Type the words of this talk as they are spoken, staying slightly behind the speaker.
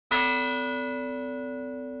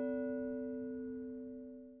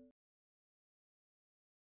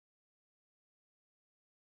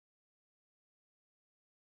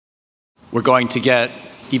We're going to get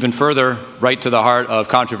even further right to the heart of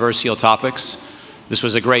controversial topics. This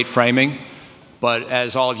was a great framing, but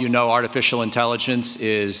as all of you know, artificial intelligence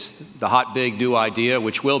is the hot, big, new idea,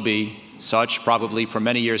 which will be such probably for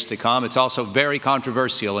many years to come. It's also very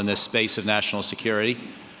controversial in this space of national security.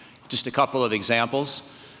 Just a couple of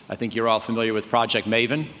examples. I think you're all familiar with Project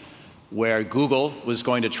Maven, where Google was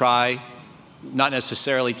going to try not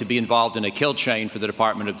necessarily to be involved in a kill chain for the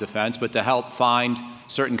Department of Defense, but to help find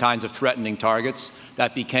certain kinds of threatening targets.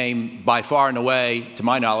 That became, by far and away, to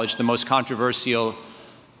my knowledge, the most controversial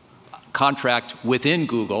contract within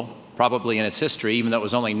Google, probably in its history, even though it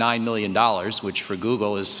was only $9 million, which for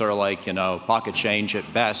Google is sort of like, you know, pocket change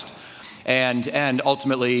at best. And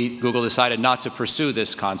ultimately, Google decided not to pursue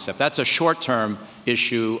this concept. That's a short-term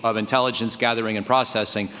issue of intelligence gathering and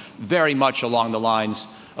processing, very much along the lines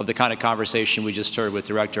of the kind of conversation we just heard with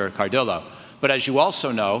Director Cardillo. But as you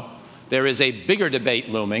also know, there is a bigger debate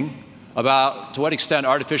looming about to what extent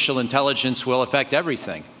artificial intelligence will affect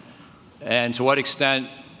everything, and to what extent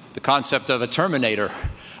the concept of a Terminator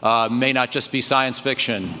may not just be science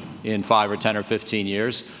fiction in 5 or 10 or 15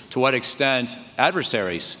 years, to what extent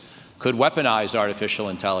adversaries could weaponize artificial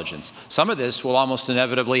intelligence. Some of this will almost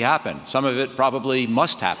inevitably happen. Some of it probably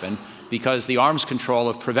must happen because the arms control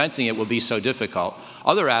of preventing it will be so difficult.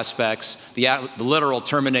 Other aspects, the literal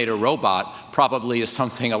Terminator robot probably is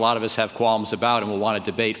something a lot of us have qualms about and will want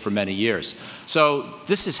to debate for many years. So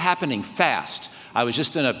this is happening fast. I was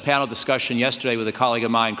just in a panel discussion yesterday with a colleague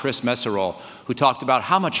of mine, Chris Messerol, who talked about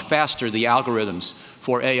how much faster the algorithms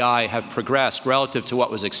for AI have progressed relative to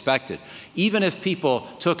what was expected. Even if people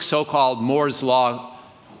took so-called Moore's Law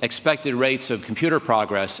expected rates of computer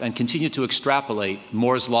progress and continued to extrapolate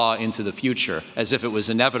Moore's Law into the future as if it was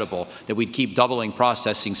inevitable that we'd keep doubling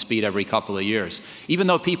processing speed every couple of years. Even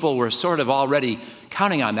though people were sort of already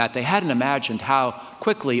counting on that, they hadn't imagined how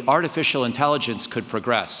quickly artificial intelligence could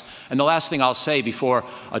progress. And the last thing I'll say before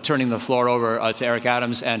turning the floor over to Eric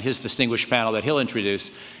Adams and his distinguished panel that he'll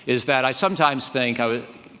introduce is that I sometimes think,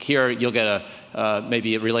 here you'll get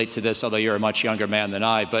maybe relate to this, although you're a much younger man than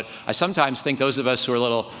I, but I sometimes think those of us who are a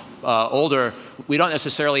little older, we don't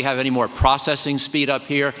necessarily have any more processing speed up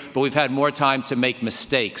here, but we've had more time to make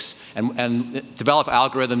mistakes and develop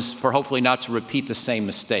algorithms for hopefully not to repeat the same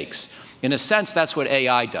mistakes. In a sense, that's what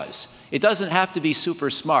AI does. It doesn't have to be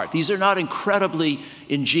super smart. These are not incredibly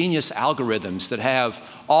ingenious algorithms that have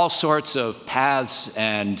all sorts of paths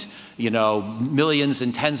and, you know, millions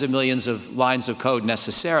and tens of millions of lines of code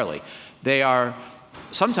necessarily. They are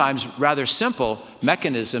sometimes rather simple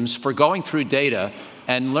mechanisms for going through data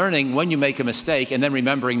and learning when you make a mistake and then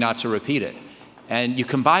remembering not to repeat it. And you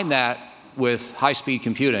combine that with high-speed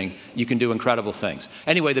computing, you can do incredible things.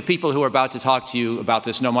 Anyway, the people who are about to talk to you about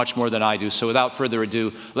this know much more than I do, so without further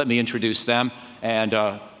ado, let me introduce them, and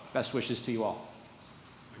best wishes to you all.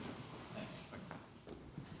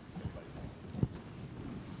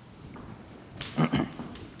 Thanks.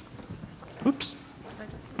 Oops.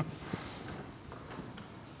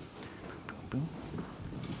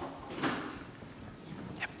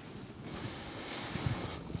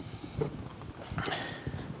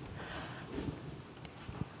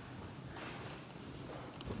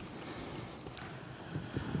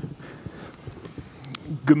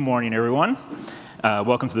 Good morning, everyone.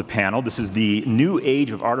 Welcome to the panel. This is the new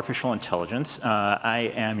age of artificial intelligence.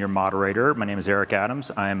 I am your moderator. My name is Eric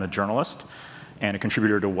Adams. I am a journalist and a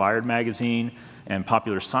contributor to Wired magazine and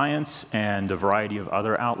Popular Science and a variety of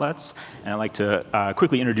other outlets. And I'd like to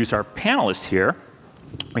quickly introduce our panelists here.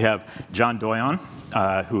 We have John Doyon,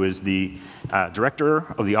 who is the Director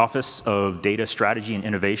of the Office of Data Strategy and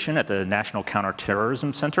Innovation at the National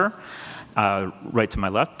Counterterrorism Center. Right to my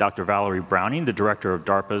left, Dr. Valerie Browning, the Director of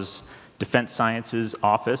DARPA's Defense Sciences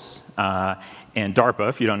Office. And DARPA,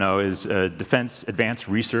 if you don't know, is a Defense Advanced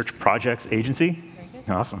Research Projects Agency.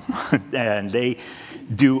 Awesome. And they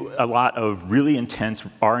do a lot of really intense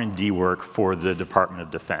R&D work for the Department of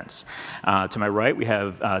Defense. To my right, we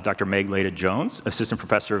have Dr. Leta Jones, Assistant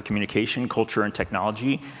Professor of Communication, Culture, and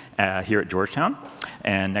Technology here at Georgetown.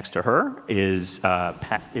 And next to her is,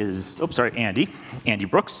 Andy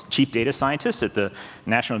Brooks, Chief Data Scientist at the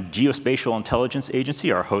National Geospatial-Intelligence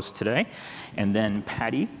Agency, our host today. And then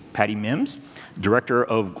Patty Mims, Director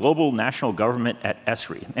of Global National Government at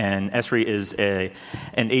ESRI. And ESRI is an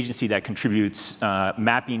agency that contributes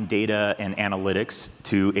mapping data and analytics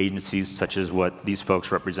to agencies such as what these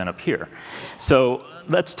folks represent up here. So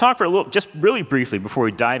let's talk for a little, just really briefly before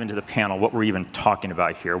we dive into the panel, what we're even talking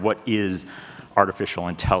about here. What is artificial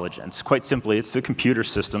intelligence? Quite simply, it's the computer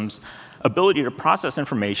system's ability to process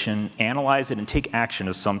information, analyze it, and take action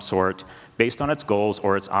of some sort based on its goals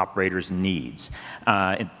or its operators' needs.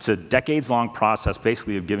 It's a decades-long process,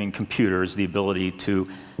 basically, of giving computers the ability to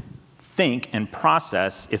think and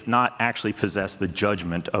process, if not actually possess the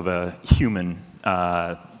judgment of a human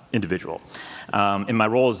individual. In my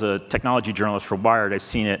role as a technology journalist for Wired, I've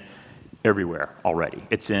seen it everywhere already.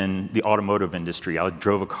 It's in the automotive industry. I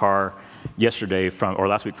drove a car yesterday or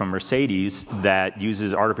last week from Mercedes that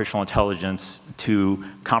uses artificial intelligence to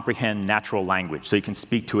comprehend natural language. So you can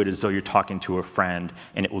speak to it as though you're talking to a friend,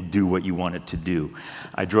 and it will do what you want it to do.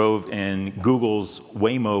 I drove in Google's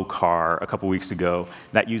Waymo car a couple weeks ago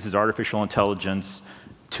that uses artificial intelligence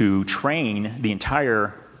to train the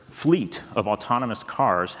entire fleet of autonomous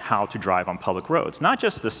cars how to drive on public roads. Not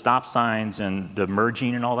just the stop signs and the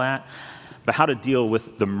merging and all that, but how to deal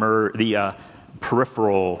with the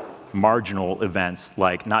peripheral marginal events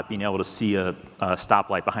like not being able to see a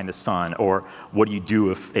stoplight behind the sun, or what do you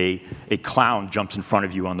do if a clown jumps in front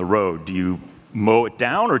of you on the road? Do you mow it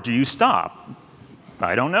down or do you stop?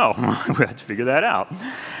 I don't know. We have to figure that out.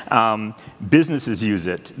 Businesses use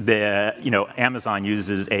it. Amazon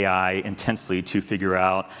uses AI intensely to figure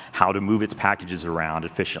out how to move its packages around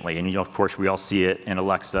efficiently. And of course, we all see it in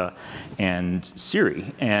Alexa and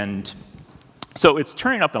Siri. And so it's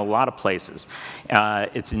turning up in a lot of places.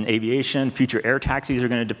 It's in aviation. Future air taxis are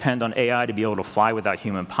going to depend on AI to be able to fly without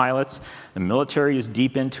human pilots. The military is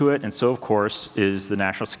deep into it, and so, of course, is the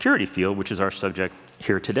national security field, which is our subject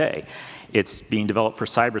here today. It's being developed for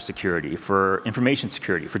cybersecurity, for information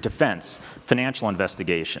security, for defense, financial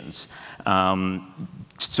investigations,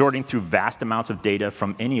 sorting through vast amounts of data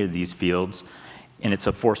from any of these fields. And it's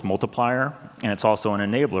a force multiplier, and it's also an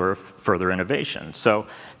enabler of further innovation. So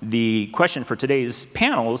the question for today's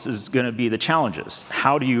panels is going to be the challenges.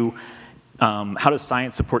 How does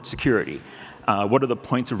science support security? What are the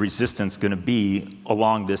points of resistance going to be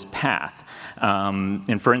along this path?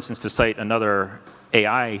 And for instance, to cite another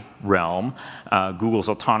AI realm, Google's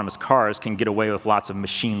autonomous cars can get away with lots of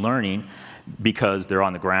machine learning because they're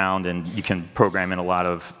on the ground and you can program in a lot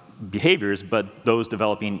of behaviors, but those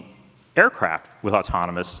developing aircraft with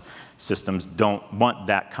autonomous systems don't want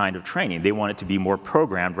that kind of training. They want it to be more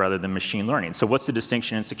programmed rather than machine learning. So what's the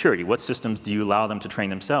distinction in security? What systems do you allow them to train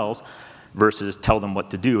themselves versus tell them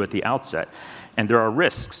what to do at the outset? And there are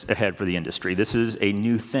risks ahead for the industry. This is a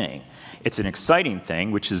new thing. It's an exciting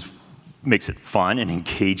thing, which makes it fun and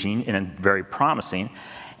engaging and very promising.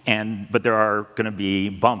 But there are going to be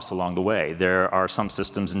bumps along the way. There are some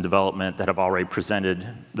systems in development that have already presented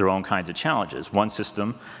their own kinds of challenges. One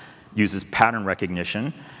system uses pattern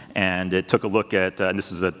recognition, and it took a look at, and this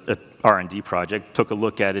is an R&D project, took a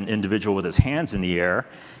look at an individual with his hands in the air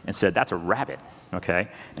and said, that's a rabbit, okay?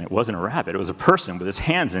 And it wasn't a rabbit, it was a person with his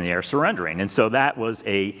hands in the air surrendering. And so that was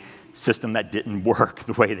a system that didn't work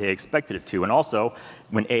the way they expected it to. And also,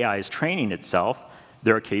 when AI is training itself,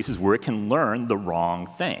 there are cases where it can learn the wrong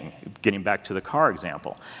thing. Getting back to the car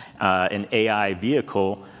example, an AI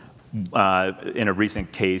vehicle, in a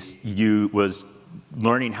recent case, was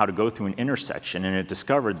learning how to go through an intersection, and it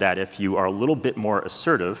discovered that if you are a little bit more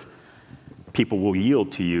assertive, people will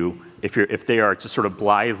yield to you. If they are just sort of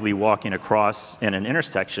blithely walking across in an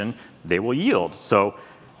intersection, they will yield. So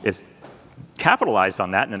it's capitalized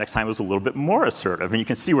on that, and the next time it was a little bit more assertive, and you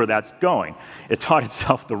can see where that's going. It taught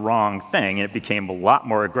itself the wrong thing, and it became a lot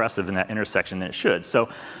more aggressive in that intersection than it should. So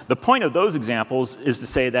the point of those examples is to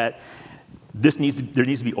say that there needs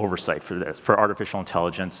to be oversight for artificial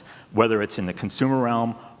intelligence, whether it's in the consumer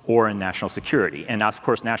realm or in national security. And of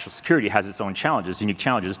course, national security has its own challenges, unique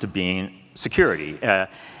challenges to being security.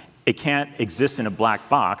 It can't exist in a black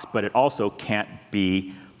box, but it also can't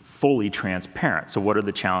be fully transparent. So what are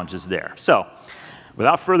the challenges there? So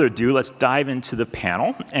without further ado, let's dive into the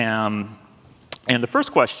panel. And the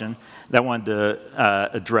first question that I wanted to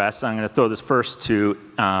address, I'm going to throw this first to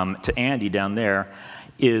Andy down there,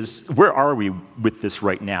 is where are we with this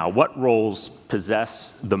right now? What roles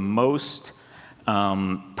possess the most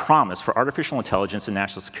promise for artificial intelligence and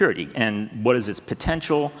national security? And what is its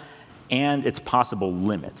potential and its possible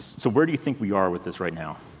limits? So where do you think we are with this right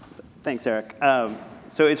now? Thanks, Eric.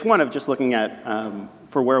 So it's one of just looking at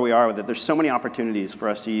for where we are with it. There's so many opportunities for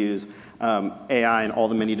us to use AI and all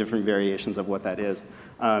the many different variations of what that is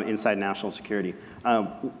inside national security.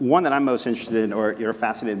 One that I'm most interested in, or you're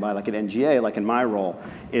fascinated by, like at NGA, like in my role,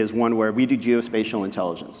 is one where we do geospatial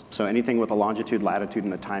intelligence. So anything with a longitude, latitude,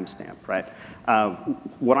 and a timestamp, right?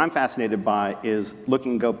 What I'm fascinated by is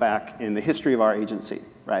go back in the history of our agency.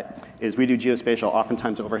 right, is we do geospatial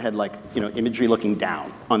oftentimes overhead, like, imagery looking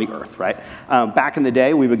down on the Earth, right? Back in the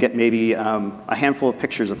day, we would get maybe a handful of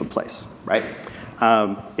pictures of a place, right?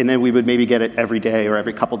 And then we would maybe get it every day or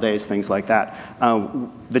every couple days, things like that.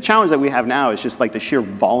 The challenge that we have now is just like the sheer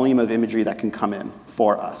volume of imagery that can come in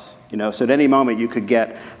for us. So at any moment you could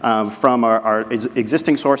get from our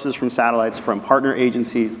existing sources from satellites, from partner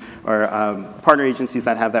agencies, or partner agencies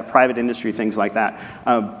that have that private industry, things like that.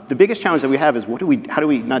 The biggest challenge that we have is how do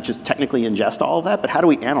we not just technically ingest all of that, but how do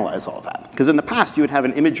we analyze all of that? Because in the past you would have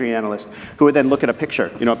an imagery analyst who would then look at a picture.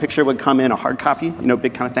 A picture would come in, a hard copy,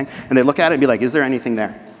 big kind of thing, and they look at it and be like, is there anything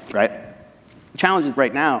there, right? The challenge is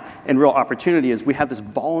right now, and real opportunity, is we have this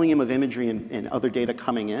volume of imagery and other data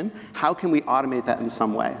coming in. How can we automate that in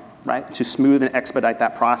some way, right, to smooth and expedite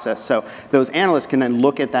that process so those analysts can then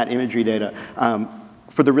look at that imagery data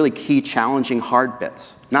for the really key, challenging, hard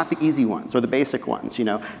bits, not the easy ones or the basic ones.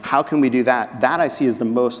 How can we do that? That I see as the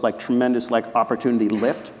most tremendous opportunity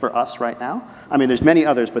lift for us right now. I mean, there's many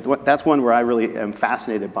others, but that's one where I really am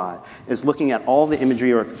fascinated by, is looking at all the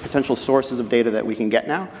imagery or potential sources of data that we can get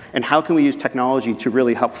now, and how can we use technology to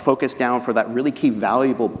really help focus down for that really key,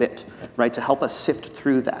 valuable bit, right, to help us sift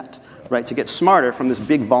through that, right, to get smarter from this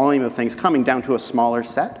big volume of things coming down to a smaller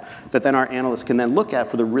set that then our analysts can then look at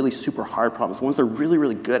for the really super hard problems, the ones they're really,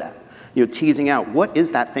 really good at. Teasing out, what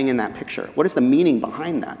is that thing in that picture? What is the meaning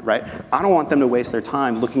behind that, right? I don't want them to waste their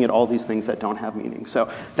time looking at all these things that don't have meaning.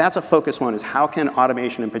 So that's a focus one, is how can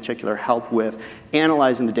automation in particular help with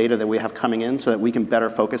analyzing the data that we have coming in so that we can better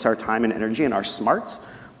focus our time and energy and our smarts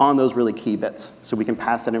on those really key bits, so we can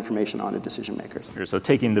pass that information on to decision makers. So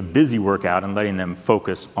taking the busy work out and letting them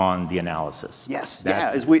focus on the analysis. Yes,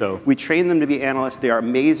 we train them to be analysts. They are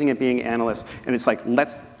amazing at being analysts, and it's like,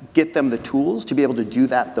 let's get them the tools to be able to do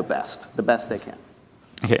that the best they can.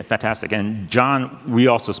 Okay, fantastic. And John, we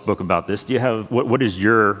also spoke about this. Do you have, what is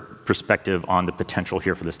your perspective on the potential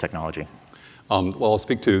here for this technology? Well, I'll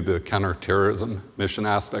speak to the counterterrorism mission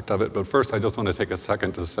aspect of it, but first I just want to take a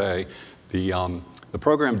second to say the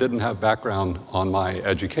program didn't have background on my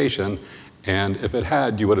education, and if it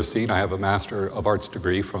had, you would have seen I have a Master of Arts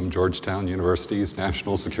degree from Georgetown University's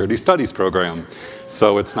National Security Studies program.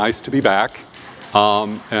 So it's nice to be back,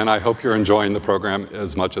 and I hope you're enjoying the program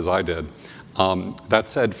as much as I did. That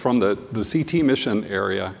said, from the CT mission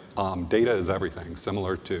area, data is everything,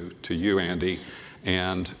 similar to you, Andy.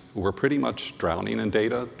 And we're pretty much drowning in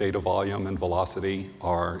data. Data volume and velocity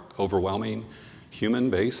are overwhelming.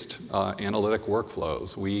 Human-based analytic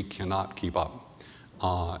workflows, we cannot keep up.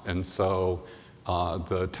 And so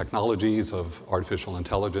the technologies of artificial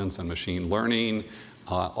intelligence and machine learning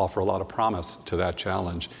offer a lot of promise to that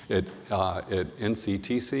challenge. At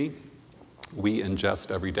NCTC, we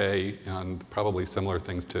ingest every day, and probably similar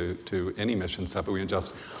things to any mission set, but we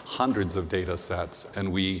ingest hundreds of data sets,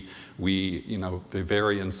 and they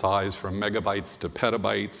vary in size from megabytes to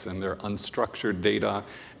petabytes, and they're unstructured data,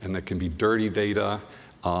 and that can be dirty data.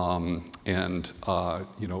 On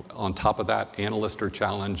top of that, analysts are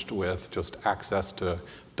challenged with just access to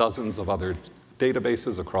dozens of other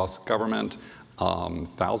databases across government,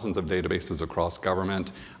 thousands of databases across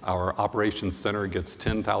government. Our operations center gets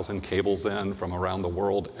 10,000 cables in from around the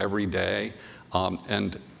world every day.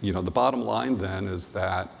 The bottom line then is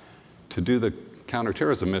that to do the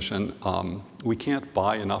counterterrorism mission, we can't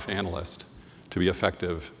buy enough analysts to be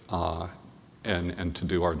effective and to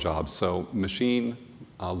do our jobs. So machine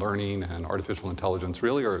learning and artificial intelligence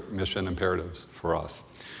really are mission imperatives for us.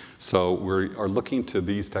 So we are looking to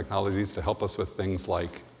these technologies to help us with things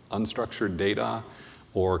like unstructured data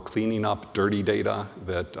or cleaning up dirty data,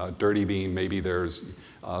 that dirty being maybe there's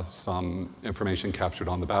some information captured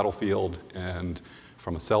on the battlefield and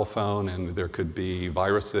from a cell phone, and there could be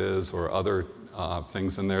viruses or other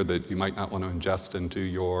things in there that you might not want to ingest into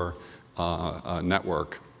your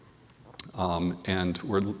network. And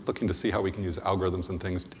we're looking to see how we can use algorithms and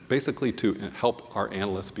things basically to help our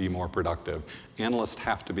analysts be more productive. Analysts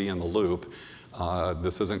have to be in the loop.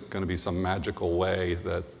 This isn't going to be some magical way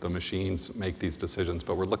that the machines make these decisions,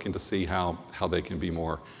 but we're looking to see how they can be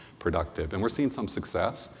more productive. And we're seeing some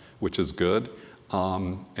success, which is good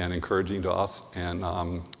and encouraging to us.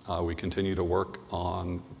 And we continue to work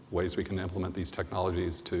on ways we can implement these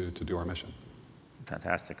technologies to do our mission.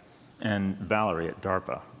 Fantastic. And Valerie at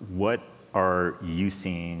DARPA, what are you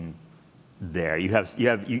seeing there? You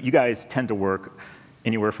guys tend to work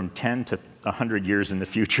anywhere from 10 to 100 years in the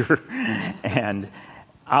future. And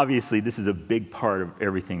obviously, this is a big part of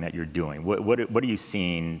everything that you're doing. What are you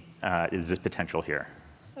seeing is this potential here?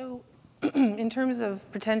 So In terms of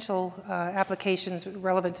potential applications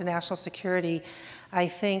relevant to national security, I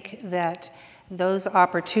think that those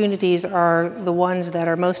opportunities are the ones that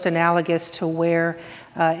are most analogous to where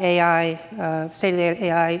AI, state-of-the-art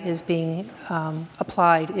AI is being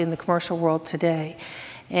applied in the commercial world today.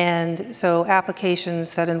 And so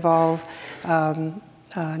applications that involve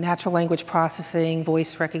natural language processing,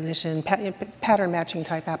 voice recognition, pattern matching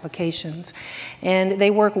type applications. And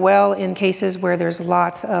they work well in cases where there's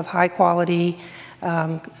lots of high quality,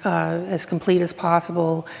 as complete as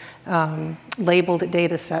possible, labeled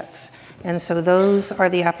data sets. And so those are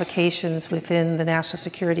the applications within the national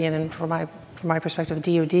security and from my perspective,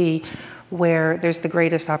 DoD, where there's the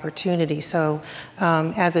greatest opportunity. So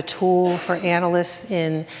as a tool for analysts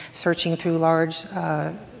in searching through large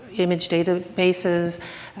image databases,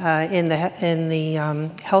 in the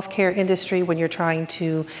healthcare industry, when you're trying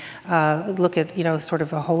to look at, sort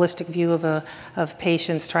of a holistic view of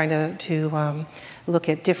patients, trying to look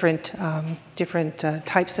at different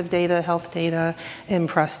types of data, health data, and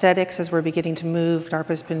prosthetics as we're beginning to move.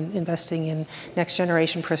 DARPA's been investing in next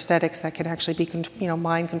generation prosthetics that can actually be,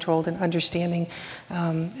 mind controlled and understanding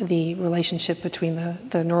the relationship between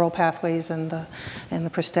the neural pathways and the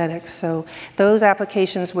prosthetics. So those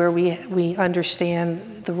applications where we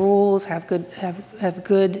understand the rules, have good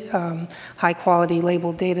high quality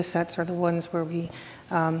labeled data sets are the ones where we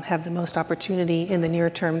have the most opportunity in the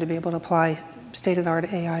near term to be able to apply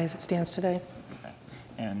state-of-the-art AI as it stands today. Okay.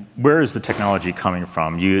 And where is the technology coming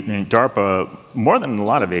from? DARPA, more than a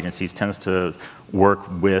lot of agencies, tends to work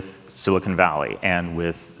with Silicon Valley and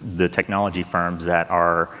with the technology firms that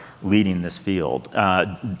are leading this field.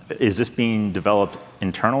 Is this being developed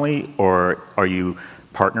internally, or are you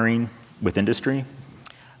partnering with industry?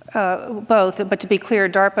 Both, but to be clear,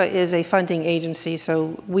 DARPA is a funding agency,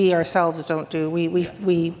 so we ourselves don't do,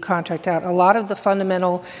 we contract out. A lot of the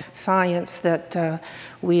fundamental science that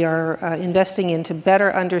we are investing in to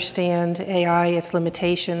better understand AI, its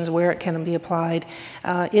limitations, where it can be applied,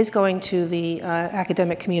 is going to the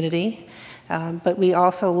academic community. But we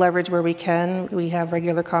also leverage where we can. We have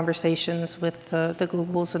regular conversations with the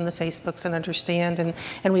Googles and the Facebooks and understand,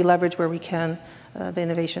 and we leverage where we can the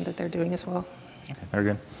innovation that they're doing as well. Okay, very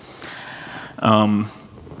good.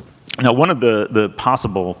 Now, one of the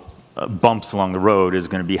possible bumps along the road is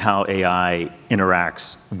going to be how AI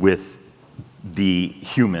interacts with the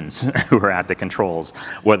humans who are at the controls,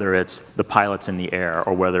 whether it's the pilots in the air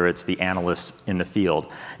or whether it's the analysts in the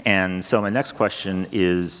field. And so my next question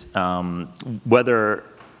is whether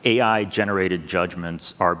AI-generated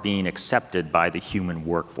judgments are being accepted by the human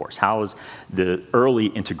workforce. How is the early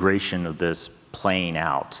integration of this playing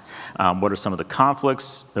out? What are some of the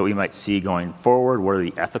conflicts that we might see going forward? What are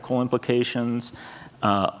the ethical implications?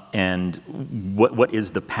 And what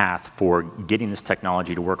is the path for getting this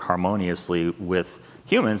technology to work harmoniously with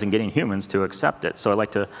humans and getting humans to accept it? So I'd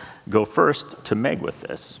like to go first to Meg with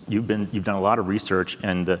this. You've done a lot of research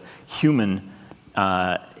in the human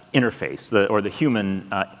interface, or the human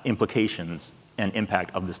implications and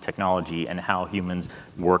impact of this technology and how humans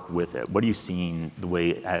work with it. What are you seeing the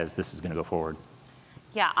way as this is going to go forward?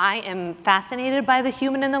 Yeah, I am fascinated by the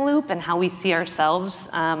human in the loop and how we see ourselves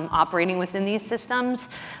operating within these systems.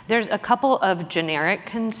 There's a couple of generic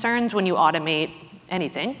concerns when you automate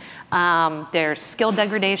anything. There's skill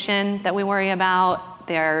degradation that we worry about.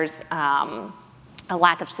 There's a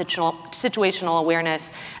lack of situational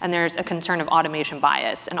awareness, and there's a concern of automation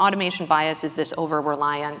bias. And automation bias is this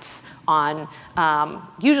over-reliance on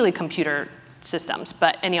usually computer systems,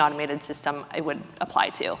 but any automated system it would apply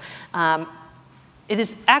to.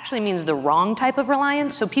 It actually means the wrong type of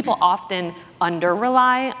reliance, so people often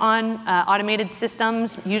under-rely on automated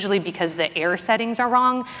systems, usually because the air settings are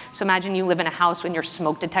wrong. So imagine you live in a house when your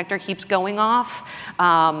smoke detector keeps going off.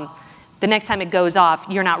 The next time it goes off,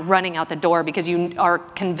 you're not running out the door because you are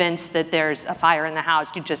convinced that there's a fire in the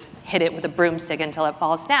house. You just hit it with a broomstick until it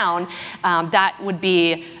falls down. That would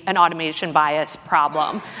be an automation bias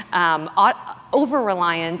problem.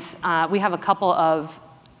 Over-reliance, we have a couple of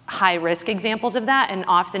high-risk examples of that, and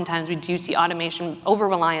oftentimes we do see automation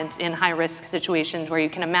over-reliance in high-risk situations where you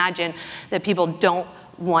can imagine that people don't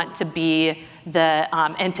want to be the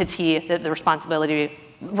entity that the responsibility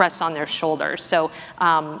rests on their shoulders. So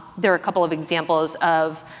there are a couple of examples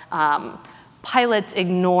of pilots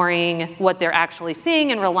ignoring what they're actually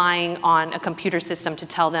seeing and relying on a computer system to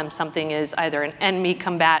tell them something is either an enemy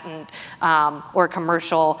combatant or a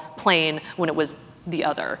commercial plane when it was the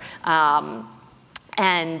other.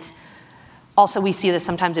 And also we see this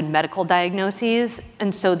sometimes in medical diagnoses,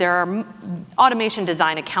 and so there are automation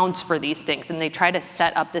design accounts for these things, and they try to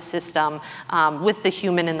set up the system with the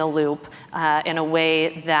human in the loop in a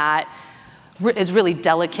way that is really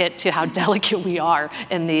delicate to how delicate we are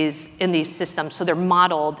in these systems. So they're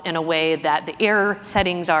modeled in a way that the error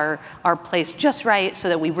settings are placed just right so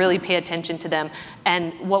that we really pay attention to them.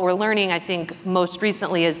 And what we're learning, I think, most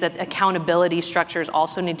recently is that accountability structures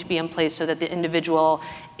also need to be in place so that the individual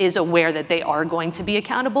is aware that they are going to be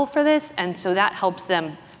accountable for this. And so that helps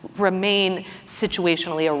them remain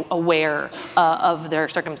situationally aware of their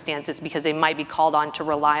circumstances, because they might be called on to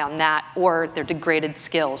rely on that or their degraded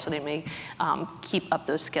skills, so they may keep up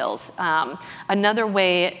those skills. Another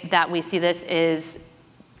way that we see this is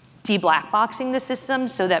de-blackboxing the system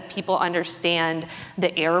so that people understand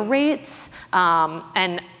the error rates.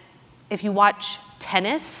 And if you watch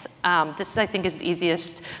tennis, this I think is the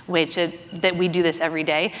easiest way that we do this every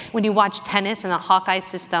day. When you watch tennis and the Hawkeye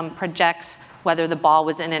system projects whether the ball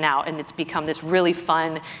was in and out, and it's become this really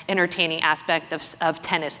fun, entertaining aspect of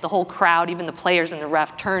tennis. The whole crowd, even the players and the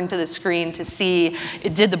ref, turned to the screen to see,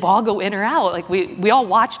 did the ball go in or out? Like we all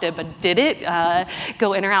watched it, but did it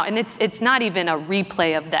go in or out? And it's not even a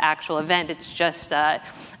replay of the actual event, it's just a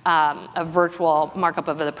virtual markup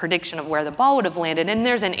of the prediction of where the ball would have landed. And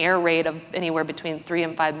there's an error rate of anywhere between 3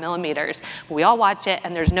 and 5 millimeters. But we all watch it,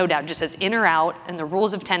 and there's no doubt, just says in or out, and the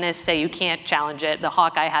rules of tennis say you can't challenge it. The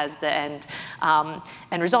Hawkeye has the end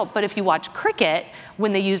result. But if you watch cricket,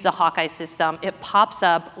 when they use the Hawkeye system, it pops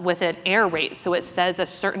up with an error rate. So it says a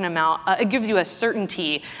certain amount, it gives you a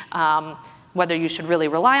certainty whether you should really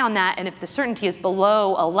rely on that. And if the certainty is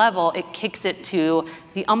below a level, it kicks it to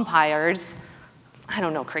the umpires. I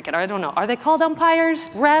don't know cricket, I don't know. Are they called umpires?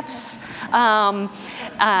 Refs? I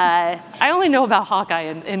only know about Hawkeye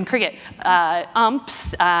in cricket.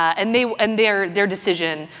 Umps, and their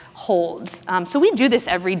decision holds. So we do this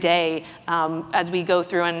every day as we go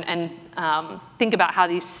through and think about how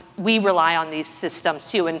we rely on these systems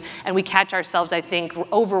too, and we catch ourselves, I think,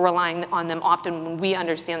 over-relying on them often when we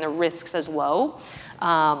understand the risks as low.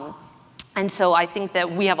 And so I think that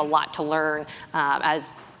we have a lot to learn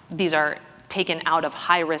as these are taken out of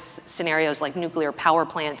high-risk scenarios like nuclear power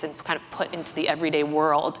plants and kind of put into the everyday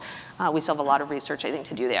world. We still have a lot of research, I think,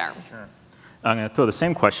 to do there. Sure. I'm going to throw the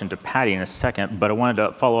same question to Patty in a second, but I wanted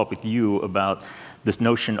to follow up with you about this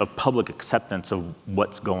notion of public acceptance of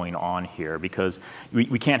what's going on here, because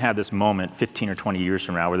we can't have this moment 15 or 20 years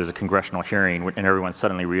from now where there's a congressional hearing and everyone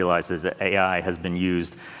suddenly realizes that AI has been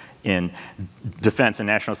used in defense and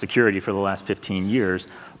national security for the last 15 years.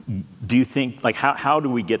 Do you think, like, how do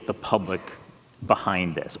we get the public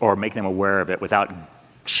behind this or make them aware of it without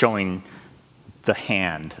showing the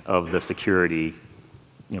hand of the security,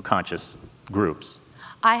 conscious groups?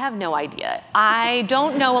 I have no idea. I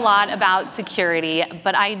don't know a lot about security,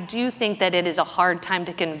 but I do think that it is a hard time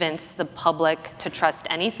to convince the public to trust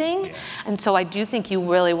anything. Yeah. And so I do think you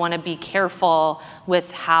really want to be careful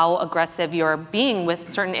with how aggressive you're being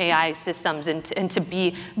with certain AI systems and to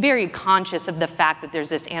be very conscious of the fact that there's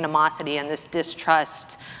this animosity and this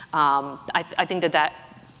distrust. I think that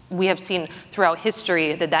we have seen throughout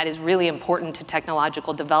history that is really important to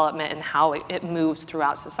technological development and how it moves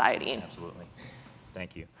throughout society. Absolutely.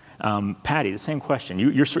 Thank you. Patty, the same question.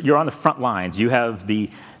 You're on the front lines. You have the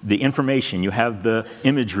information, you have the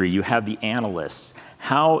imagery, you have the analysts.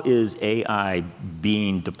 How is AI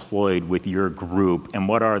being deployed with your group, and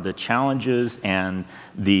what are the challenges and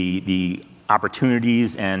the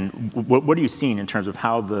opportunities, and what are you seeing in terms of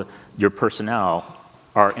how your personnel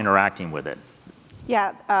are interacting with it?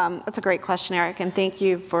 Yeah, that's a great question, Eric, and thank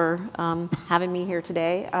you for having me here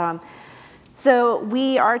today. So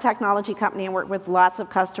we are a technology company and work with lots of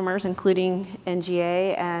customers, including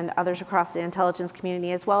NGA and others across the intelligence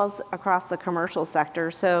community, as well as across the commercial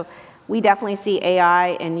sector. So we definitely see AI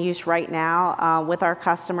in use right now with our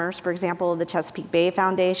customers. For example, the Chesapeake Bay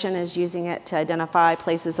Foundation is using it to identify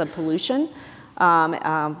places of pollution,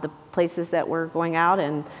 the places that we're going out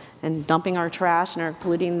and dumping our trash and are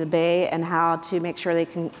polluting the bay, and how to make sure they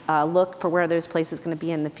can look for where those places are going to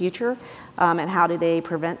be in the future, and how do they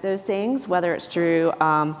prevent those things, whether it's through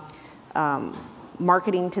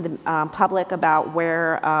marketing to the public about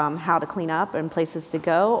where, how to clean up and places to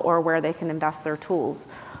go, or where they can invest their tools.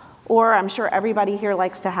 Or I'm sure everybody here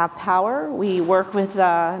likes to have power. We work with,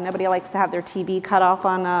 nobody likes to have their TV cut off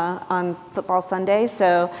on football Sunday,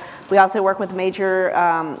 so we also work with a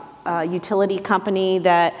major utility company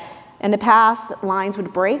that in the past lines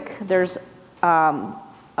would break. There's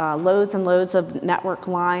loads and loads of network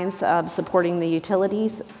lines supporting the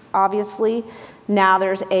utilities obviously. Now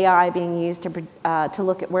there's AI being used to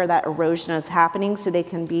look at where that erosion is happening so they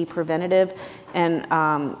can be preventative and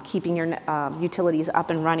keeping your utilities up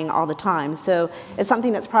and running all the time. So it's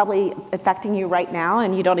something that's probably affecting you right now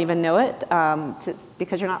and you don't even know it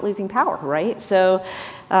because you're not losing power, right? So,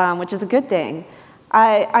 which is a good thing.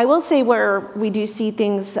 I will say where we do see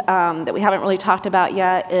things that we haven't really talked about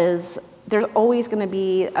yet is there's always going to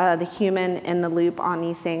be the human in the loop on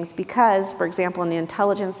these things because, for example, in the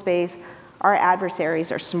intelligence space, our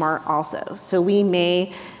adversaries are smart also. So we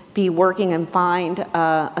may be working and find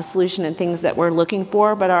a solution and things that we're looking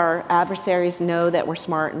for, but our adversaries know that we're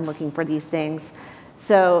smart and looking for these things.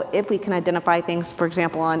 So if we can identify things, for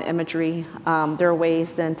example, on imagery, there are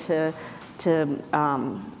ways then to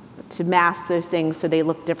mask those things so they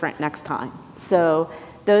look different next time. So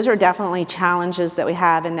those are definitely challenges that we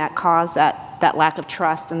have and that cause that lack of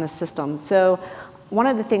trust in the system. So one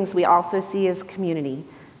of the things we also see is community.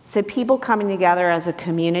 So people coming together as a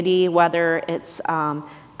community, whether it's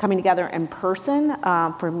coming together in person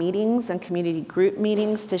for meetings and community group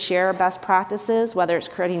meetings to share best practices, whether it's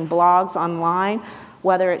creating blogs online,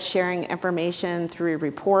 whether it's sharing information through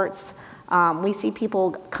reports. We see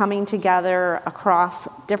people coming together across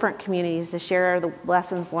different communities to share the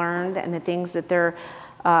lessons learned and the things that they're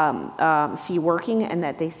see working and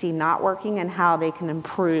that they see not working and how they can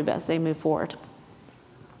improve as they move forward.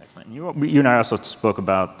 Excellent. You and I also spoke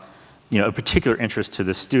about, a particular interest to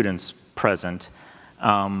the students present.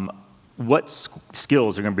 What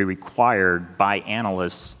skills are going to be required by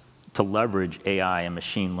analysts to leverage AI and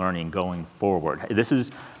machine learning going forward? This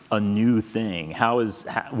is a new thing.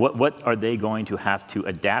 What are they going to have to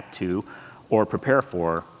adapt to or prepare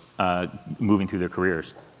for moving through their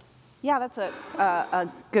careers? Yeah, that's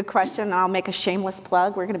a good question. I'll make a shameless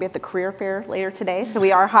plug. We're going to be at the career fair later today, so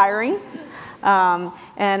we are hiring.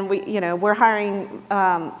 And we're hiring,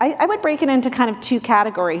 I would break it into kind of two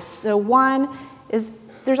categories. So one is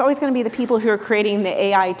there's always going to be the people who are creating the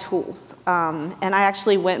AI tools. And I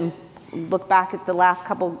actually went and looked back at the last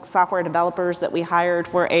couple software developers that we hired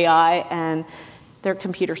for AI, and they're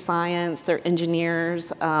computer science, they're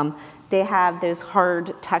engineers. They have those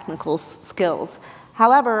hard technical skills.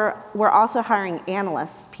 However, we're also hiring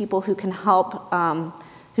analysts, people who can help,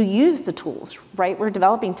 who use the tools, right? We're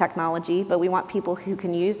developing technology, but we want people who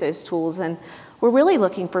can use those tools. And we're really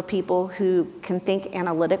looking for people who can think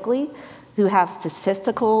analytically, who have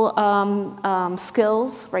statistical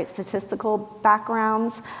skills, right? Statistical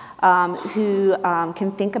backgrounds, who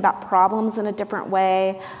can think about problems in a different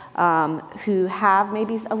way, who have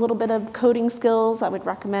maybe a little bit of coding skills. I would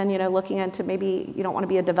recommend, looking into maybe you don't want to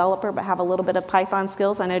be a developer, but have a little bit of Python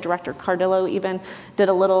skills. I know Director Cardillo even did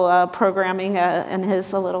a little programming in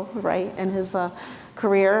his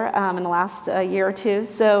career in the last year or two.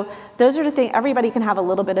 So those are the things, everybody can have a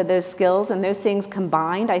little bit of those skills, and those things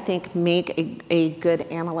combined, I think, make a good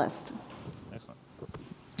analyst. Excellent.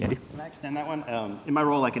 Andy? Can I extend that one? In my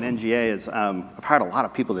role like an NGA, I've hired a lot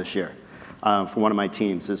of people this year. For one of my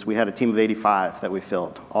teams, we had a team of 85 that we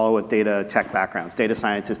filled, all with data tech backgrounds, data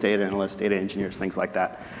scientists, data analysts, data engineers, things like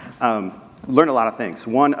that. Learned a lot of things.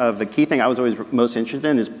 One of the key thing I was always most interested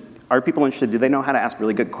in is, are people interested, do they know how to ask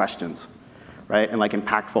really good questions, right? And like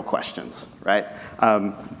impactful questions, right?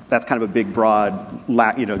 That's kind of a big, broad,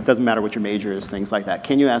 it doesn't matter what your major is, things like that.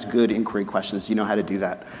 Can you ask good inquiry questions? Do you know how to do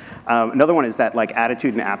that? Another one is that like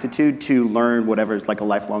attitude and aptitude to learn whatever's like a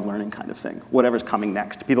lifelong learning kind of thing, whatever's coming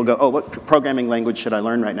next. People go, oh, what programming language should I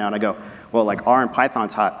learn right now? And I go, well, like R and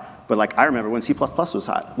Python's hot, but like I remember when C++ was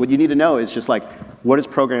hot. What you need to know is just like, what is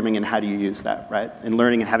programming and how do you use that, right? And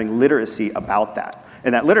learning and having literacy about that.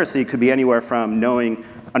 And that literacy could be anywhere from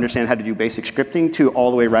understand how to do basic scripting to all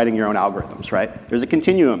the way writing your own algorithms, right? There's a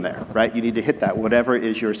continuum there, right? You need to hit that, whatever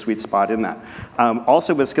is your sweet spot in that.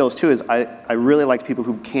 Also with skills too is I really liked people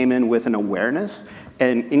who came in with an awareness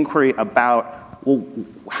and inquiry about, well,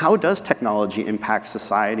 how does technology impact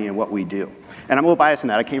society and what we do? And I'm a little biased in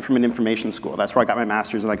that. I came from an information school. That's where I got my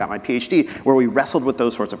master's and I got my PhD, where we wrestled with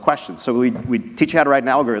those sorts of questions. So we'd teach you how to write an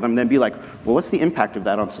algorithm and then be like, well, what's the impact of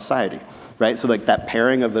that on society? Right? So like that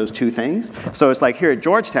pairing of those two things. So it's like here at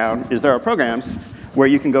Georgetown, there are programs where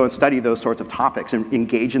you can go and study those sorts of topics and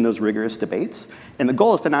engage in those rigorous debates. And the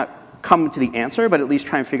goal is to not come to the answer, but at least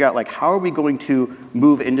try and figure out like how are we going to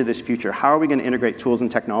move into this future? How are we going to integrate tools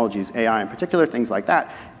and technologies, AI in particular, things like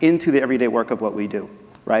that, into the everyday work of what we do,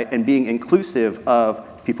 right? And being inclusive of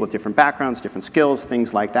people with different backgrounds, different skills,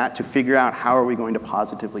 things like that, to figure out how are we going to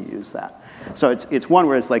positively use that. So it's one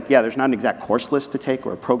where it's like, yeah, there's not an exact course list to take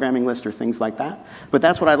or a programming list or things like that. But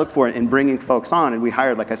that's what I look for in bringing folks on. And we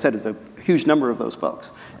hired, like I said, is a huge number of those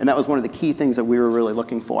folks. And that was one of the key things that we were really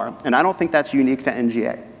looking for. And I don't think that's unique to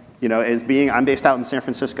NGA. You know, I'm based out in San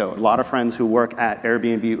Francisco. A lot of friends who work at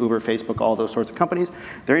Airbnb, Uber, Facebook, all those sorts of companies,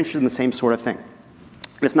 they're interested in the same sort of thing.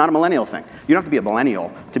 It's not a millennial thing. You don't have to be a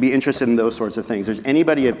millennial to be interested in those sorts of things. There's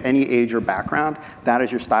anybody of any age or background, that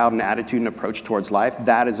is your style and attitude and approach towards life,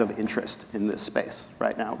 that is of interest in this space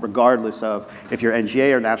right now, regardless of if you're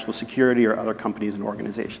NGA or national security or other companies and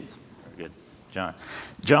organizations. Very good.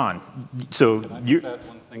 John, so you add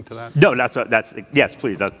one thing to that? No, that's yes,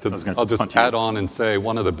 please. I'll just add on and say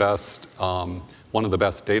one of the best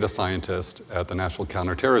data scientists at the National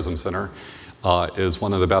Counterterrorism Center is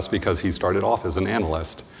one of the best because he started off as an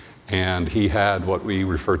analyst, and he had what we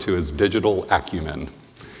refer to as digital acumen,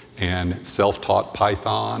 and self-taught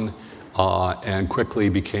Python, and quickly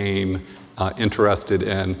became interested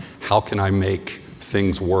in how can I make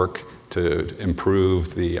things work to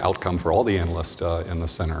improve the outcome for all the analysts in the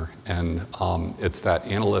center. And it's that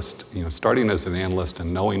analyst, starting as an analyst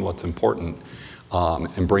and knowing what's important,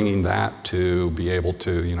 and bringing that to be able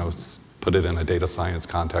to, put it in a data science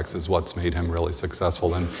context is what's made him really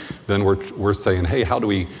successful. And then we're saying, hey, how do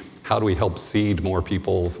we help seed more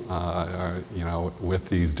people, with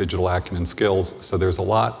these digital acumen skills? So there's a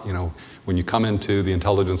lot, when you come into the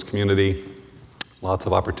intelligence community, lots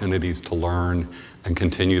of opportunities to learn and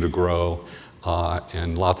continue to grow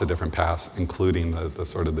in lots of different paths, including the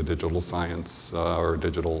sort of the digital science or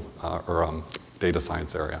data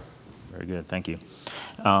science area. Very good, thank you.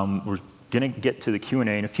 We're going to get to the Q&A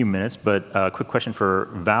in a few minutes, but a quick question for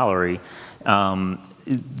Valerie. One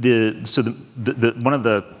of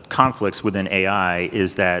the conflicts within AI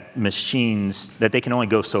is that machines, that they can only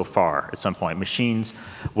go so far at some point. Machines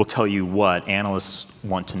will tell you what, analysts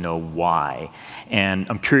want to know why. And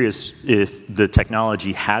I'm curious if the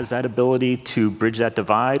technology has that ability to bridge that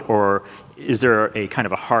divide, or is there a kind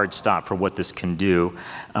of a hard stop for what this can do?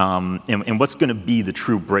 And what's going to be the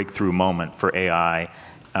true breakthrough moment for AI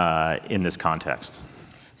in this context?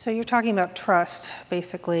 So you're talking about trust,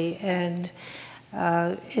 basically, and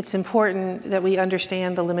it's important that we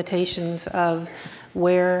understand the limitations of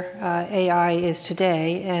where AI is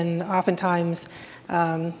today, and oftentimes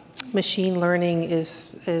machine learning is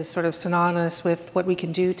sort of synonymous with what we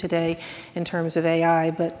can do today in terms of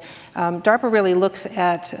AI. But DARPA really looks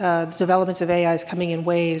at the developments of AIs coming in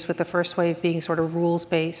waves, with the first wave being sort of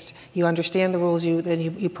rules-based. You understand the rules, then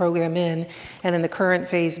you program in, and then the current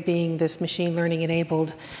phase being this machine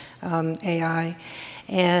learning-enabled AI.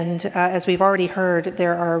 And as we've already heard,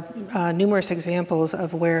 there are numerous examples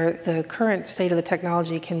of where the current state of the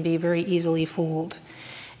technology can be very easily fooled.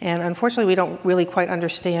 And unfortunately, we don't really quite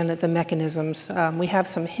understand the mechanisms. We have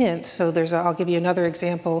some hints. So I'll give you another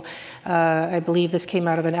example. I believe this came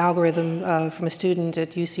out of an algorithm from a student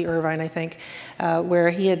at UC Irvine, I think, where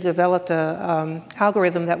he had developed an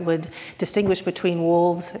algorithm that would distinguish between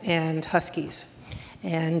wolves and huskies,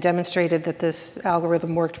 and demonstrated that this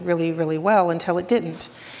algorithm worked really, really well until it didn't.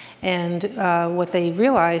 And what they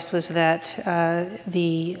realized was that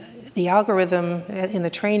the algorithm in the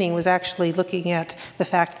training was actually looking at the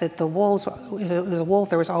fact that the wolves, if it was a wolf,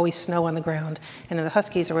 there was always snow on the ground, and in the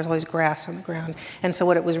huskies, there was always grass on the ground. And so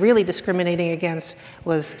what it was really discriminating against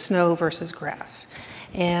was snow versus grass.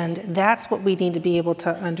 And that's what we need to be able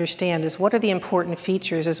to understand, is what are the important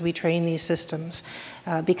features as we train these systems.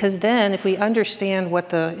 Because then if we understand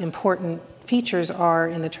what the important features are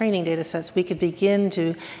in the training data sets, we could begin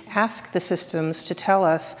to ask the systems to tell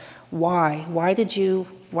us why. Why did you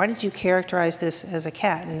characterize this as a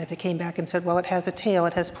cat? And if it came back and said, well, it has a tail,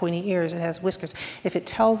 it has pointy ears, it has whiskers. If it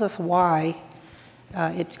tells us why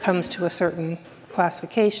it comes to a certain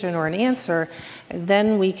classification or an answer,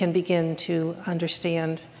 then we can begin to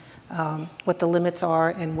understand what the limits are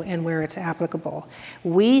and where it's applicable.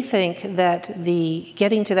 We think that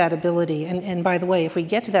getting to that ability, and by the way, if we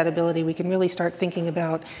get to that ability, we can really start thinking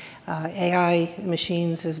about AI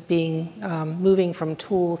machines as being moving from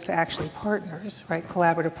tools to actually partners, right?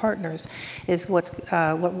 Collaborative partners is what's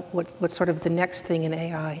sort of the next thing in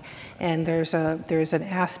AI. And there's an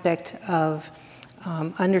aspect of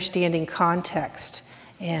understanding context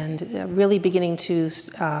and really beginning to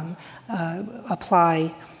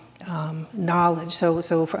apply knowledge.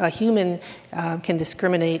 So a human can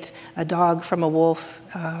discriminate a dog from a wolf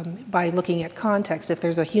by looking at context. If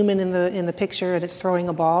there's a human in the picture and it's throwing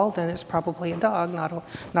a ball, then it's probably a dog,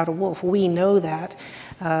 not a wolf. We know that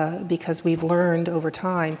because we've learned over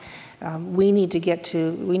time. We need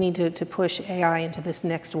to push AI into this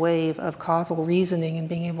next wave of causal reasoning and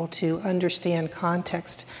being able to understand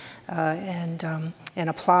context and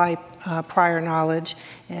apply prior knowledge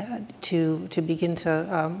to begin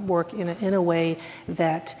to work in a way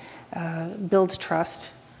that builds trust,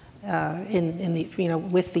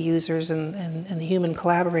 with the users and the human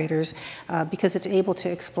collaborators, because it's able to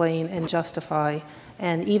explain and justify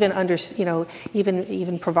and even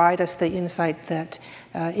even provide us the insight that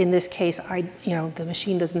in this case, the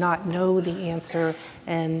machine does not know the answer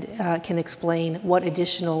and can explain what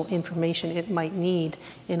additional information it might need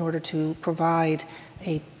in order to provide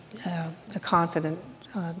a confident,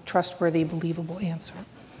 trustworthy, believable answer.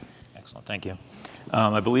 Excellent, thank you.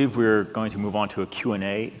 I believe we're going to move on to a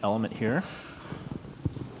Q&A element here.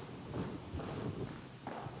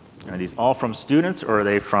 Are these all from students, or are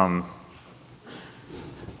they from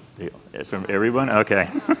everyone? Okay.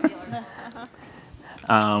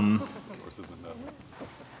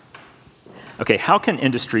 Okay, how can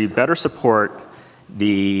industry better support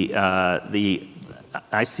the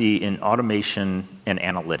IC in automation and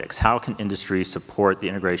analytics? How can industry support the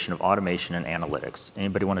integration of automation and analytics?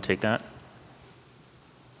 Anybody want to take that?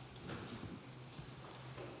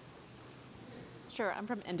 Sure, I'm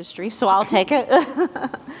from industry, so I'll take it.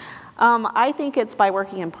 I think it's by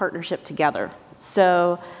working in partnership together.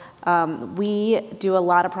 So we do a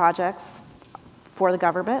lot of projects for the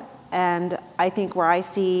government, and I think where I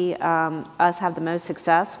see us have the most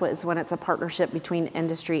success is when it's a partnership between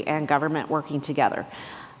industry and government working together.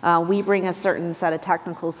 We bring a certain set of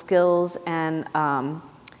technical skills and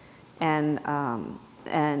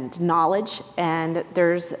knowledge, and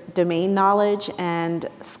there's domain knowledge and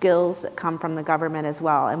skills that come from the government as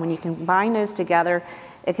well. And when you combine those together,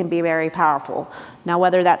 it can be very powerful. Now,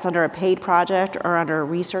 whether that's under a paid project or under a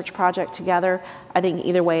research project together, I think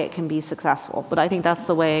either way it can be successful. But I think that's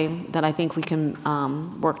the way that I think we can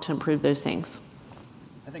work to improve those things.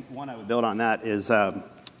 I think one I would build on that is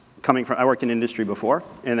coming from, I worked in industry before,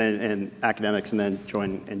 and then in academics, and then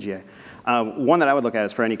joined NGA. One that I would look at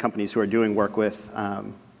is for any companies who are doing work with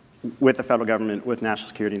the federal government, with national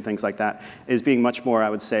security and things like that, is being much more,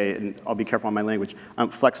 I would say, and I'll be careful on my language,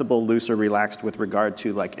 flexible, loose, or relaxed with regard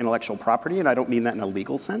to like intellectual property, and I don't mean that in a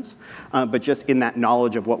legal sense, but just in that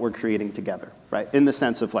knowledge of what we're creating together, right? In the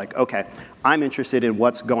sense of like, okay, I'm interested in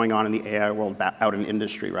what's going on in the AI world out in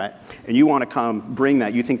industry, right? And you want to come bring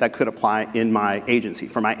that, you think that could apply in my agency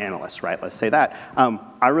for my analysts, right? Let's say that.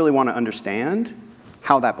 I really want to understand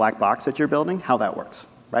how that black box that you're building, how that works,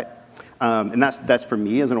 right? And that's for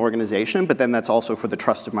me as an organization, but then that's also for the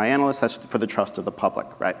trust of my analysts, that's for the trust of the public,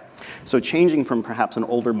 right? So changing from perhaps an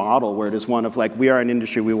older model where it is one of like, we are an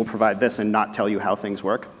industry, we will provide this and not tell you how things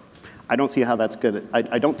work, I don't see how that's good.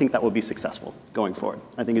 I don't think that will be successful going forward.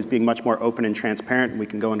 I think it's being much more open and transparent, and we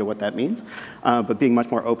can go into what that means, but being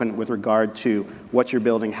much more open with regard to what you're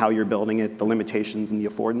building, how you're building it, the limitations and the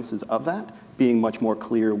affordances of that, being much more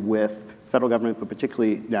clear with federal government, but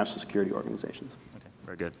particularly national security organizations. Okay,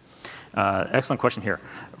 very good. Excellent question here.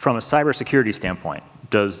 From a cybersecurity standpoint,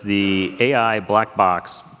 does the AI black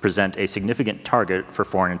box present a significant target for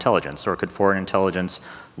foreign intelligence, or could foreign intelligence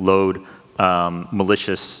load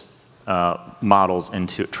malicious models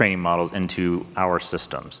into training models into our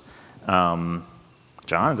systems? John,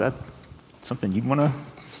 is that something you'd want to?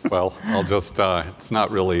 Well, I'll just, it's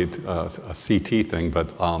not really a CT thing, but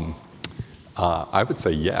I would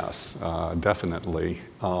say yes, definitely.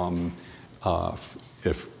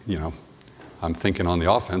 If, I'm thinking on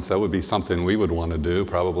the offense, that would be something we would want to do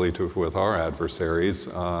probably with our adversaries.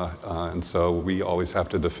 And so we always have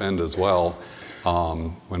to defend as well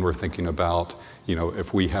when we're thinking about,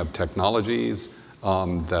 if we have technologies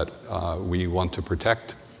that we want to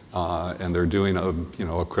protect and they're doing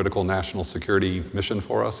a critical national security mission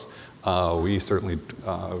for us, we certainly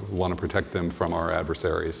want to protect them from our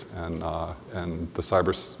adversaries. And the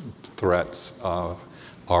cyber threats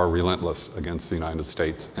are relentless against the United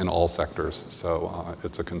States in all sectors, so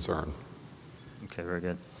it's a concern. Okay, very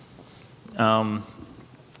good.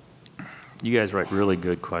 You guys write really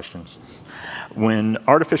good questions. When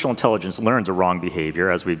artificial intelligence learns a wrong behavior,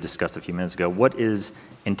 as we've discussed a few minutes ago, what is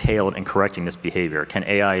entailed in correcting this behavior? Can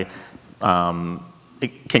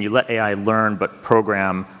you let AI learn but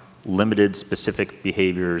program limited specific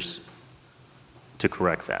behaviors to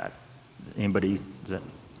correct that? Anybody?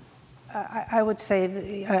 I would say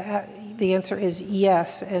the answer is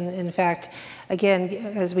yes. And in fact, again,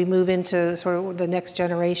 as we move into sort of the next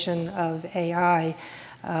generation of AI,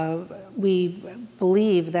 we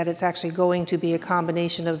believe that it's actually going to be a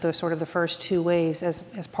combination of the sort of the first two waves as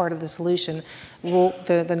part of the solution.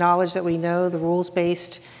 The knowledge that we know, the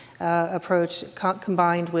rules-based approach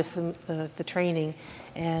combined with the training.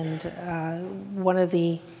 And one of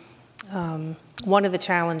the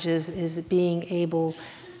challenges is being able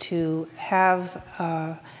to have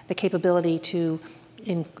the capability to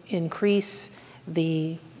increase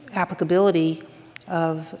the applicability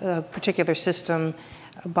of a particular system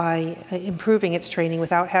by improving its training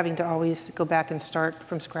without having to always go back and start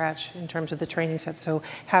from scratch in terms of the training set. So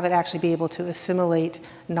have it actually be able to assimilate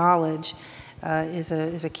knowledge is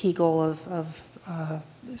a key goal of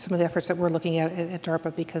some of the efforts that we're looking at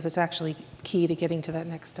DARPA, because it's actually key to getting to that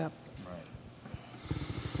next step.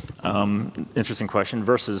 Interesting question.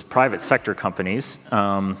 Versus private sector companies,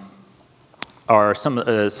 are some of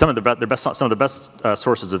the best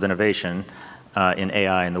sources of innovation in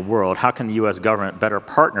AI in the world. How can the U.S. government better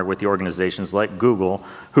partner with the organizations like Google,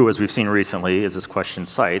 who, as we've seen recently, as this question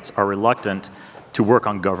cites, are reluctant to work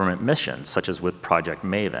on government missions, such as with Project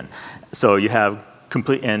Maven? So you have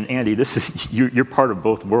complete, and Andy, this is you're part of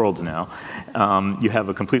both worlds now. You have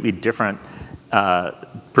a completely different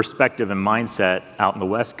perspective and mindset out in the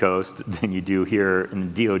West Coast than you do here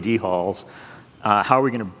in the DoD halls. How are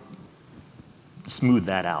we going to smooth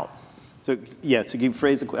that out? So, yeah, so you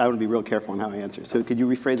phrase the, I want to be real careful on how I answer. So could you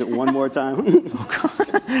rephrase it one more time?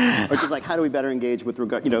 Or just like, how do we better engage with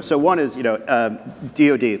regard, so one is,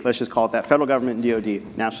 DOD, let's just call it that, federal government and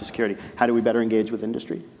DOD, national security. How do we better engage with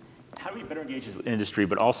industry? How do we better engage with industry,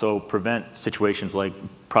 but also prevent situations like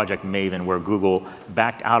Project Maven, where Google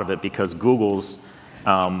backed out of it because Google's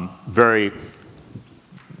very,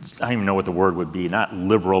 I don't even know what the word would be, not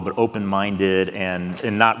liberal, but open-minded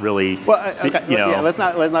and not really, Yeah, let's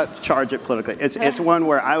not charge it politically. It's one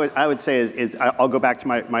where I would say is I'll go back to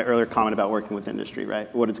my earlier comment about working with industry,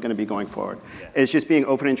 right? What it's going to be going forward. Yeah. It's just being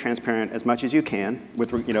open and transparent as much as you can with,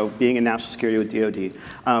 being in national security with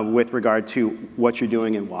DoD with regard to what you're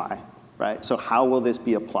doing and why. Right? So how will this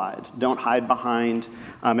be applied? Don't hide behind,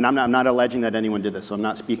 and I'm not alleging that anyone did this, so I'm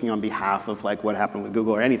not speaking on behalf of like what happened with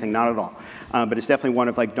Google or anything, not at all. But it's definitely one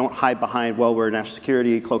of like, don't hide behind, well, we're national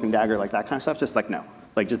security, cloak and dagger, like that kind of stuff. Just like, no,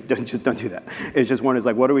 like just don't do that. It's just one is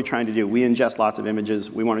like, what are we trying to do? We ingest lots of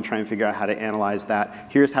images. We want to try and figure out how to analyze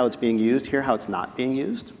that. Here's how it's being used. Here's how it's not being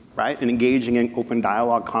used. Right? And engaging in open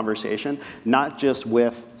dialogue conversation, not just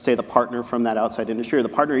with, say, the partner from that outside industry, or the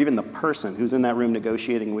partner, even the person who's in that room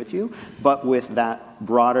negotiating with you, but with that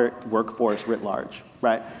broader workforce writ large,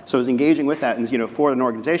 right? So it's engaging with that, and for an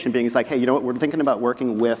organization being, it's like, hey, you know what, we're thinking about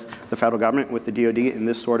working with the federal government, with the DoD in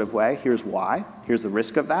this sort of way. Here's why. Here's the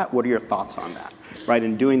risk of that. What are your thoughts on that, right?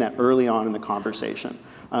 And doing that early on in the conversation.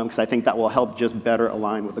 Because I think that will help just better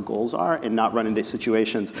align what the goals are and not run into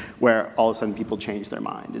situations where all of a sudden people change their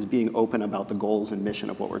mind, is being open about the goals and mission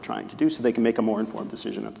of what we're trying to do so they can make a more informed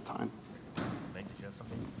decision at the time.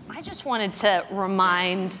 I just wanted to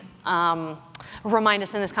remind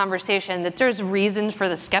us in this conversation that there's reasons for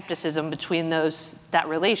the skepticism between that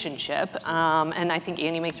relationship. And I think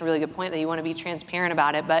Andy makes a really good point that you want to be transparent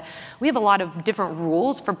about it. But we have a lot of different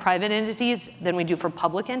rules for private entities than we do for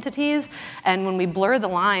public entities. And when we blur the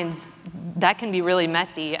lines, that can be really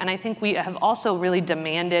messy. And I think we have also really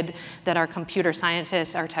demanded that our computer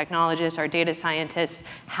scientists, our technologists, our data scientists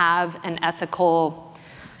have an ethical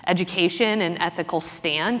education and ethical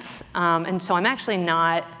stance. And so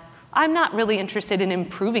I'm not really interested in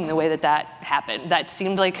improving the way that happened. That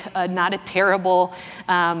seemed like not a terrible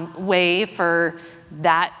way for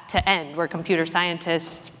that to end, where computer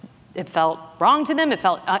scientists, it felt wrong to them, it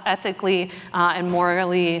felt ethically and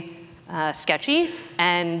morally sketchy,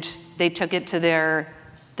 and they took it to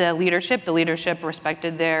the leadership. The leadership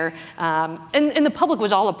respected their, and the public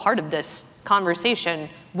was all a part of this conversation,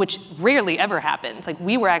 which rarely ever happens. Like,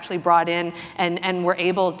 we were actually brought in and were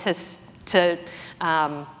able to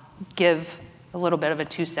give a little bit of a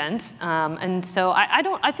 2 cents. And so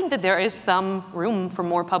I think that there is some room for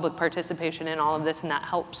more public participation in all of this, and that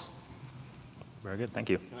helps. Very good, thank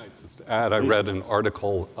you. Can I just add, I read an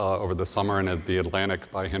article over the summer in The Atlantic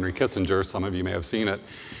by Henry Kissinger, some of you may have seen it,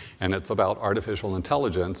 and it's about artificial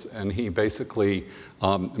intelligence, and he basically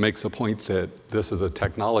makes a point that this is a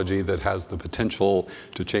technology that has the potential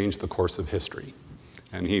to change the course of history.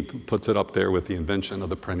 And he puts it up there with the invention of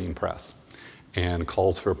the printing press, and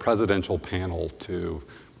calls for a presidential panel to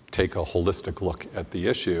take a holistic look at the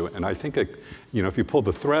issue. And I think, if you pull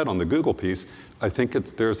the thread on the Google piece, I think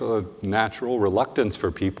there's a natural reluctance for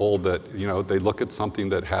people that, they look at something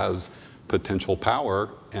that has potential power,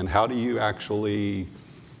 and how do you actually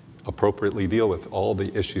appropriately deal with all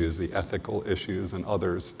the issues, the ethical issues and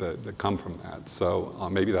others that come from that. So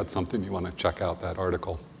maybe that's something you want to check out, that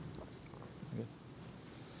article.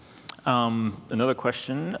 Another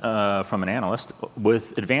question from an analyst.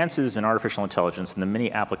 With advances in artificial intelligence and the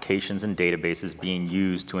many applications and databases being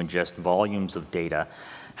used to ingest volumes of data,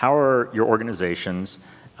 how are your organizations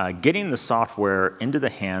getting the software into the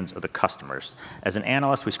hands of the customers? As an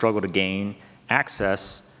analyst, we struggle to gain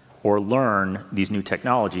access or learn these new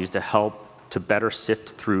technologies to help to better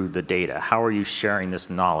sift through the data? How are you sharing this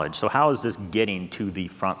knowledge? So how is this getting to the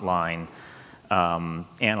frontline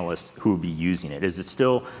analysts who will be using it? Is it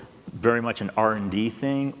still very much an R&D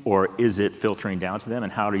thing, or is it filtering down to them?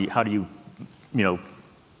 And how do you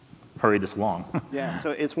hurry this along? Yeah, so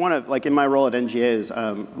it's one of, like in my role at NGA is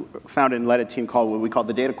founded and led a team called what we call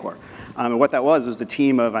the Data Corps. And what that was a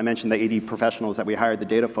team of, I mentioned the 80 professionals that we hired, the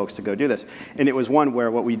data folks, to go do this. And it was one where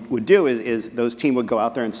what we would do is those team would go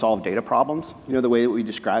out there and solve data problems, the way that we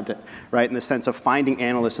described it, right? In the sense of finding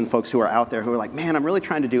analysts and folks who are out there who are like, man, I'm really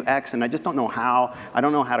trying to do X and I just don't know how, I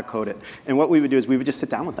don't know how to code it. And what we would do is we would just sit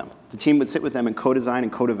down with them. The team would sit with them and co-design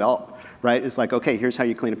and co-develop. Right? It's like, okay, here's how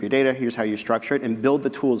you clean up your data, here's how you structure it, and build the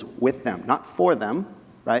tools with them, not for them,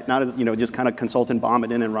 right? Not as, just kind of consult and bomb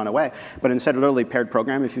it in and run away, but instead of literally paired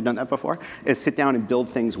program, if you've done that before, is sit down and build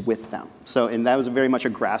things with them. So, and that was very much a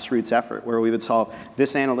grassroots effort where we would solve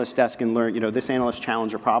this analyst desk and learn, this analyst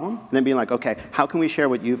challenge or problem, and then being like, okay, how can we share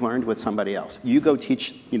what you've learned with somebody else? You go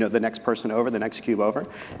teach, the next person over, the next cube over,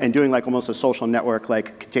 and doing like almost a social network,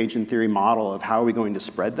 like contagion theory model of how are we going to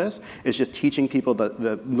spread this, is just teaching people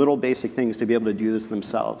the little basic things to be able to do this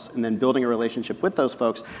themselves, and then building a relationship with those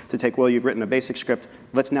folks to take, well, you've written a basic script,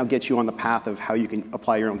 let's now get you on the path of how you can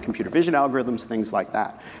apply your own computer vision algorithms, things like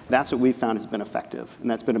that. That's what we've found has been effective,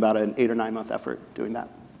 and that's been about an 8 or 9 month effort doing that.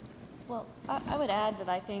 Well, I would add that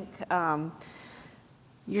I think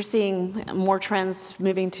you're seeing more trends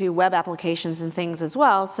moving to web applications and things as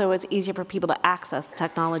well, so it's easier for people to access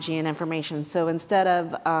technology and information. So instead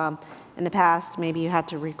of, in the past, maybe you had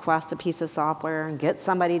to request a piece of software and get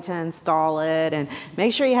somebody to install it and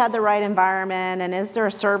make sure you had the right environment, and is there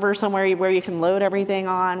a server somewhere where you can load everything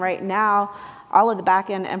on? Right now, all of the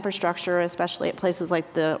back-end infrastructure, especially at places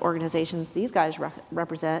like the organizations these guys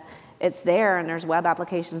represent, it's there, and there's web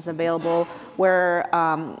applications available where,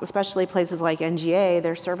 especially places like NGA,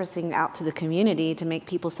 they're servicing out to the community to make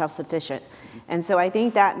people self-sufficient. And so I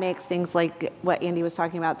think that makes things like what Andy was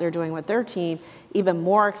talking about they're doing with their team even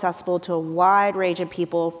more accessible to a wide range of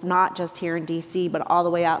people, not just here in DC, but all the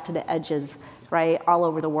way out to the edges, right, all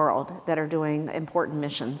over the world that are doing important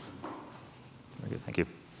missions. Very good, thank you.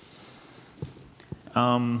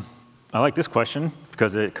 I like this question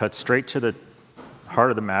because it cuts straight to the heart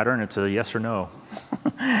of the matter, and it's a yes or no.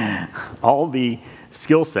 All the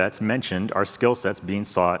skill sets mentioned are skill sets being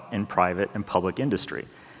sought in private and public industry.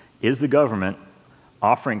 Is the government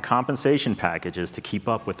offering compensation packages to keep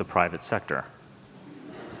up with the private sector?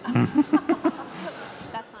 That's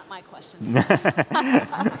not my question.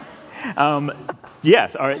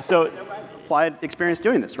 Yes, all right, so. Applied experience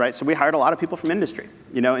doing this, right? So we hired a lot of people from industry,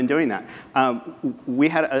 in doing that. We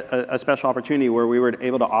had a special opportunity where we were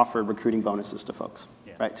able to offer recruiting bonuses to folks,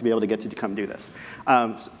 right? To be able to get to come do this.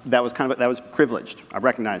 That was privileged. I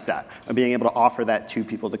recognize that, of being able to offer that to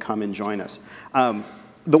people to come and join us.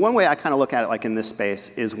 The one way I kind of look at it, like in this space,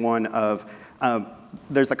 is one of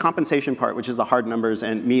there's the compensation part, which is the hard numbers,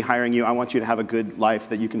 and me hiring you, I want you to have a good life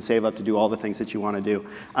that you can save up to do all the things that you want to do.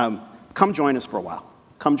 Come join us for a while.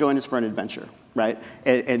 Come join us for an adventure, right?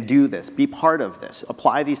 And do this, be part of this.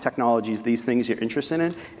 Apply these technologies, these things you're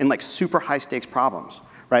interested in like super high stakes problems,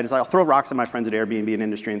 right? It's like I'll throw rocks at my friends at Airbnb and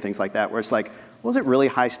industry and things like that, where it's like, well, is it really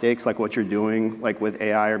high stakes like what you're doing like with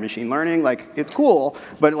AI or machine learning? Like, it's cool,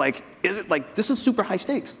 but like, is it like, this is super high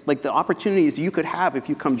stakes. Like the opportunities you could have if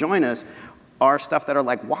you come join us are stuff that are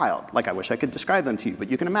like wild. Like I wish I could describe them to you,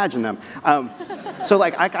 but you can imagine them. So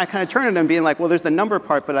like I kind of turn to them being like, well, there's the number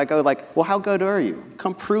part, but I go like, well, how good are you?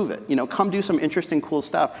 Come prove it. Come do some interesting, cool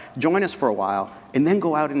stuff. Join us for a while, and then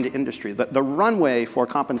go out into industry. The runway for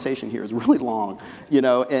compensation here is really long,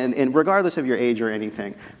 and regardless of your age or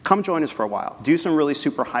anything, come join us for a while. Do some really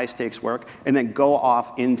super high stakes work, and then go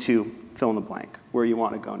off into fill in the blank, where you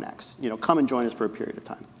want to go next. Come and join us for a period of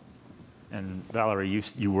time. And Valerie,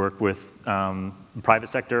 you work with the private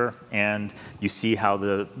sector, and you see how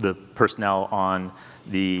the personnel on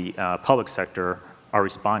the public sector are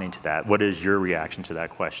responding to that. What is your reaction to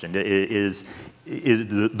that question? Is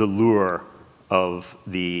the lure of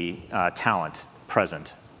the talent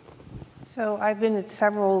present? So I've been at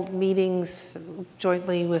several meetings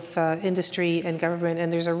jointly with industry and government,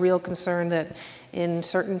 and there's a real concern that in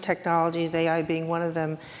certain technologies, AI being one of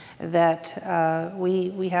them, that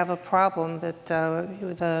we have a problem that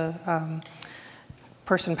the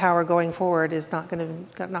person power going forward is not going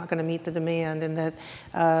to meet the demand, and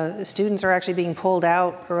that students are actually being pulled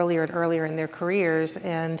out earlier and earlier in their careers,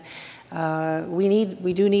 and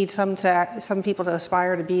we do need some people to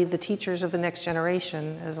aspire to be the teachers of the next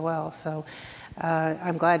generation as well. So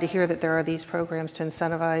I'm glad to hear that there are these programs to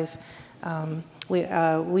incentivize.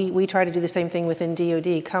 We try to do the same thing within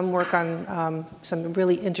DoD. Come work on some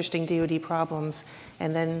really interesting DoD problems,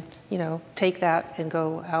 and then take that and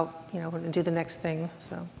go out and do the next thing.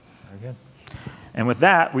 So. Very good. And with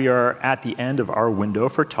that, we are at the end of our window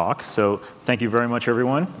for talk. So thank you very much,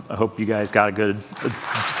 everyone. I hope you guys got good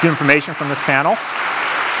information from this panel.